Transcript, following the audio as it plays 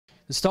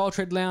The Style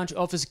Tread Lounge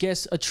offers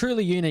guests a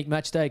truly unique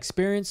matchday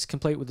experience,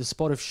 complete with a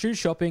spot of shoe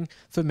shopping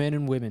for men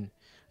and women.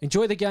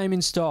 Enjoy the game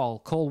in style.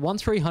 Call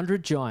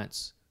 1300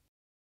 Giants.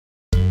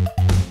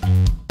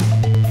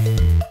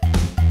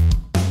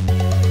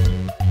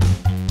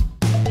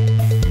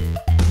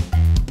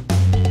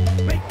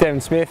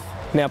 Devon Smith,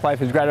 now play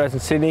for the Graduates in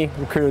Sydney,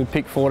 recruited with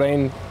pick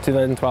 14,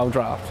 2012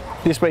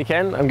 draft. This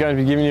weekend I'm going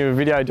to be giving you a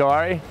video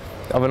diary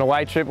of an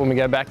away trip when we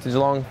go back to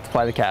Geelong to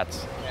play the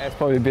Cats. Yeah, it's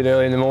probably a bit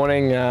early in the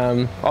morning,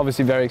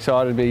 obviously very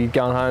excited to be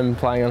going home and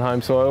playing on home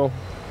soil,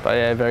 but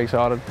yeah, very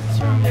excited.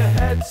 From your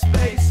head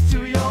space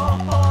to your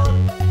heart,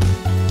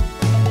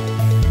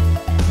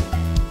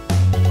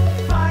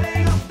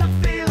 fighting off the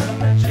feeling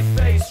that you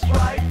face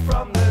right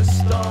from the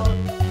start.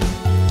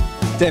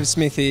 Dev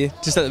Smith here,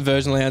 just at the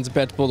Virgin Lounge,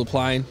 about to board the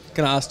plane.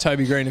 Going to ask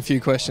Toby Green a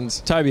few questions.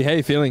 Toby, how are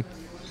you feeling?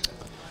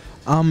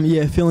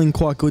 Yeah, feeling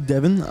quite good,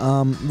 Devon.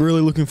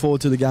 Really looking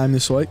forward to the game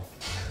this week.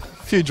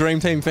 A few Dream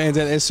Team fans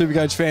out there,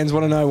 Supercoach fans,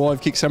 want to know why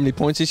you've kicked so many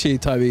points this year,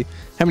 Toby.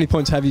 How many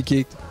points have you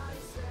kicked?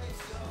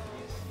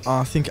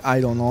 I think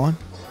 8 or 9. Are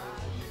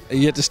you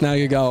yet to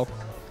snag a goal?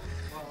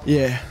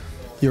 Yeah,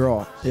 you're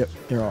right. Yep,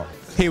 you're right.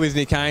 Here with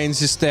Nick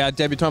Haynes, just our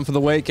debutant for the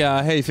week. How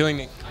are you feeling,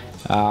 Nick?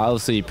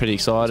 Obviously pretty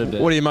excited.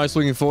 But what are you most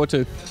looking forward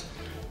to?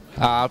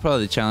 Probably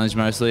the challenge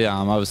mostly.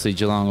 Obviously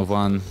Geelong have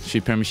won a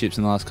few premierships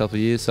in the last couple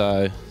of years,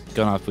 so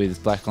going up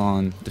with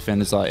blackline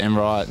defenders like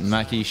Emright and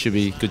Mackie should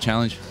be a good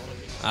challenge.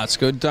 That's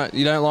good.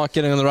 You don't like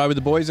getting on the road with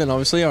the boys then,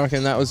 obviously. I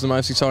reckon that was the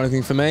most exciting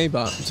thing for me,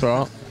 but it's all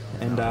right.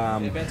 And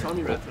about time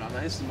you wrapped it up,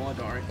 mate. This is my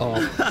diary. Oh.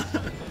 What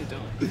are you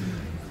doing?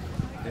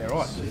 Yeah,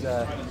 right.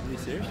 Are you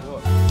serious?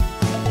 What?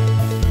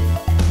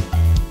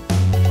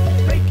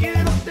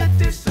 Breaking up the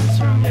distance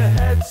from your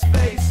head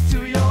space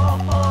to your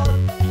heart,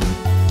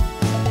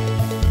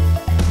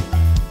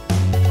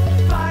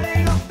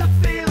 fighting off the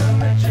feeling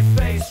that you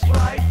face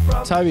right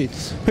from. Toby,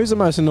 who's the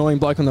most annoying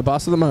bloke on the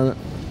bus at the moment?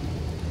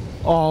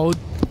 Oh,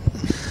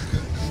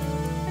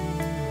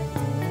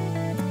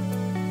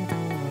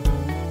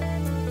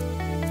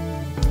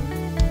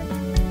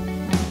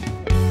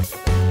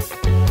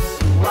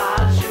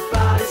 Why's your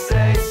body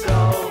say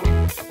so?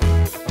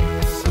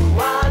 So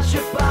why's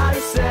your body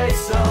say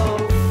so?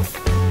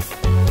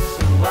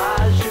 So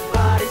why's your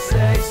body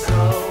say so?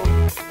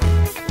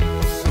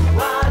 So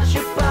why's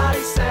your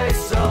body say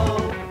so?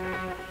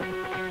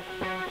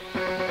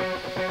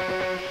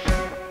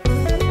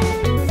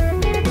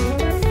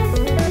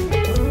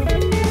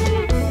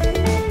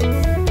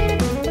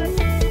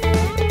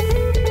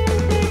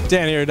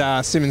 Down here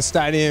at Simmons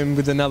Stadium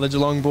with another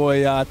Geelong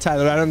boy,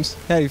 Taylor Adams.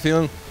 How are you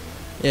feeling?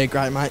 Yeah,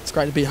 great, mate. It's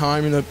great to be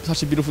home in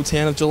such a beautiful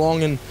town of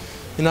Geelong, and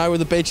you know, where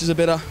the beaches are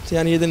better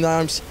down here than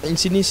in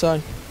Sydney,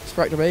 so it's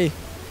great to be here.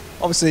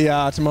 Obviously,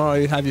 tomorrow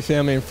you have your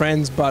family and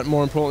friends, but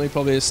more importantly,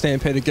 probably a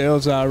stampede of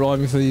girls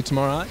arriving for you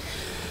tomorrow, eh?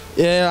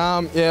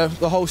 Yeah,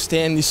 the whole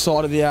stand this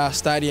side of the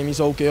stadium is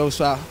all girls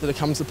that are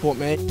coming to support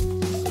me.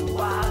 So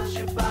why's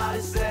your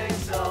body say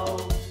so?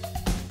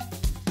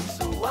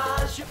 So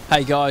why's your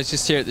Hey guys,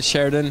 just here at the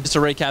Sheraton. Just a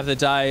recap of the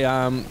day.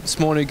 This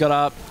morning we got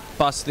up,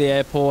 bus to the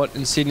airport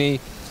in Sydney,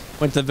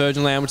 went to the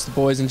Virgin Lounge, which the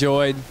boys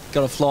enjoyed,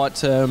 got a flight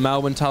to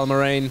Melbourne,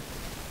 Tullamarine,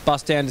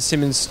 bus down to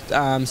Simmons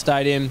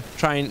Stadium,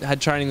 had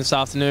training this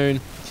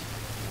afternoon,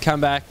 come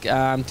back,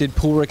 did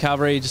pool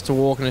recovery, just a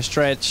walk and a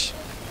stretch,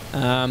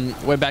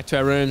 went back to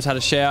our rooms, had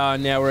a shower,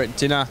 and now we're at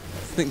dinner.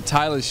 I think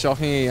Taylor's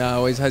shocking, he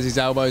always has his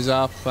elbows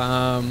up.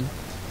 Tom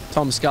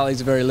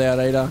Scully's a very loud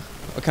eater.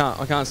 I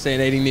can't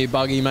stand eating near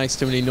Buggy, he makes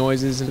too many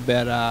noises. And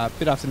about a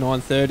bit after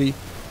 9:30,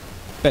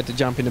 about to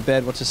jump into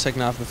bed, watch the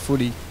second half of the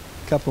footy.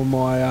 A couple of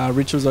my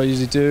rituals I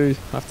usually do.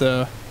 I have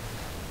to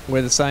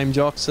wear the same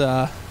jocks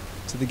to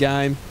the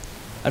game.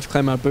 I have to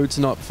clean my boots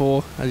the night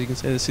before. As you can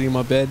see, they're sitting in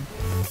my bed.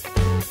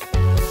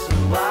 So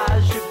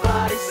why's your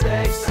body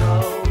say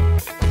so?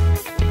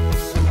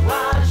 So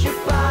why's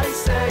your body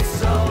say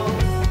so?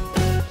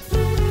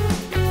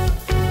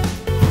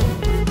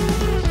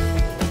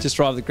 Just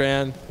arrived at the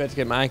ground, about to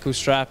get my ankle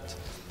strapped.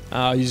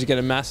 I usually get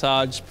a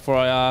massage before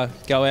I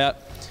go out.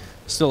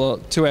 Still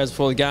 2 hours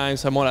before the game,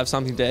 so I might have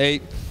something to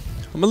eat.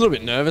 I'm a little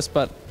bit nervous,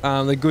 but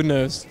the good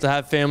nerves to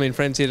have family and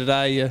friends here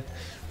today.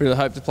 Really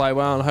hope to play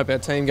well, and I hope our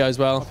team goes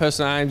well. My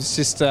personal aim is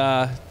just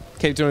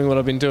keep doing what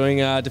I've been doing,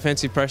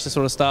 defensive pressure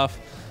sort of stuff,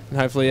 and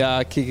hopefully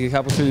kick a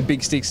couple through the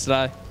big sticks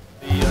today.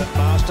 The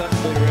master,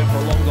 been around for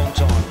a long, long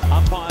time.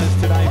 Umpires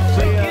today,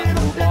 clear,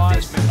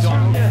 Elias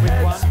McDonald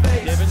with one,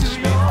 Devon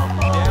Smith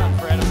down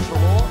for Adam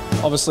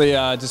Trelaw. Obviously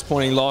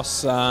disappointing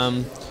loss.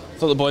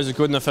 Thought the boys were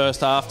good in the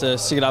first half to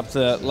stick it up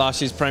to last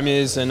year's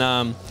premiers, and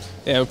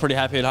yeah, we're pretty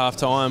happy at half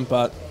time,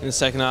 but in the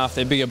second half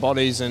they're bigger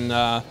bodies and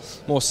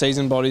more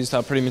seasoned bodies,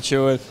 they're pretty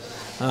matured.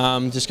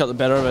 Just got the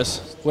better of us.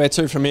 Where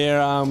to from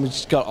here? We've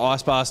just got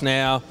ice baths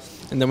now,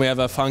 and then we have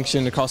a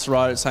function across the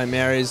road at St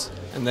Mary's,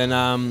 and then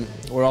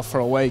we're off for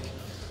a week.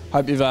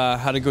 Hope you've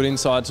had a good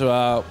insight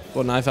to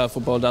what an AFL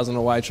football does on a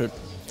away trip.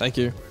 Thank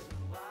you.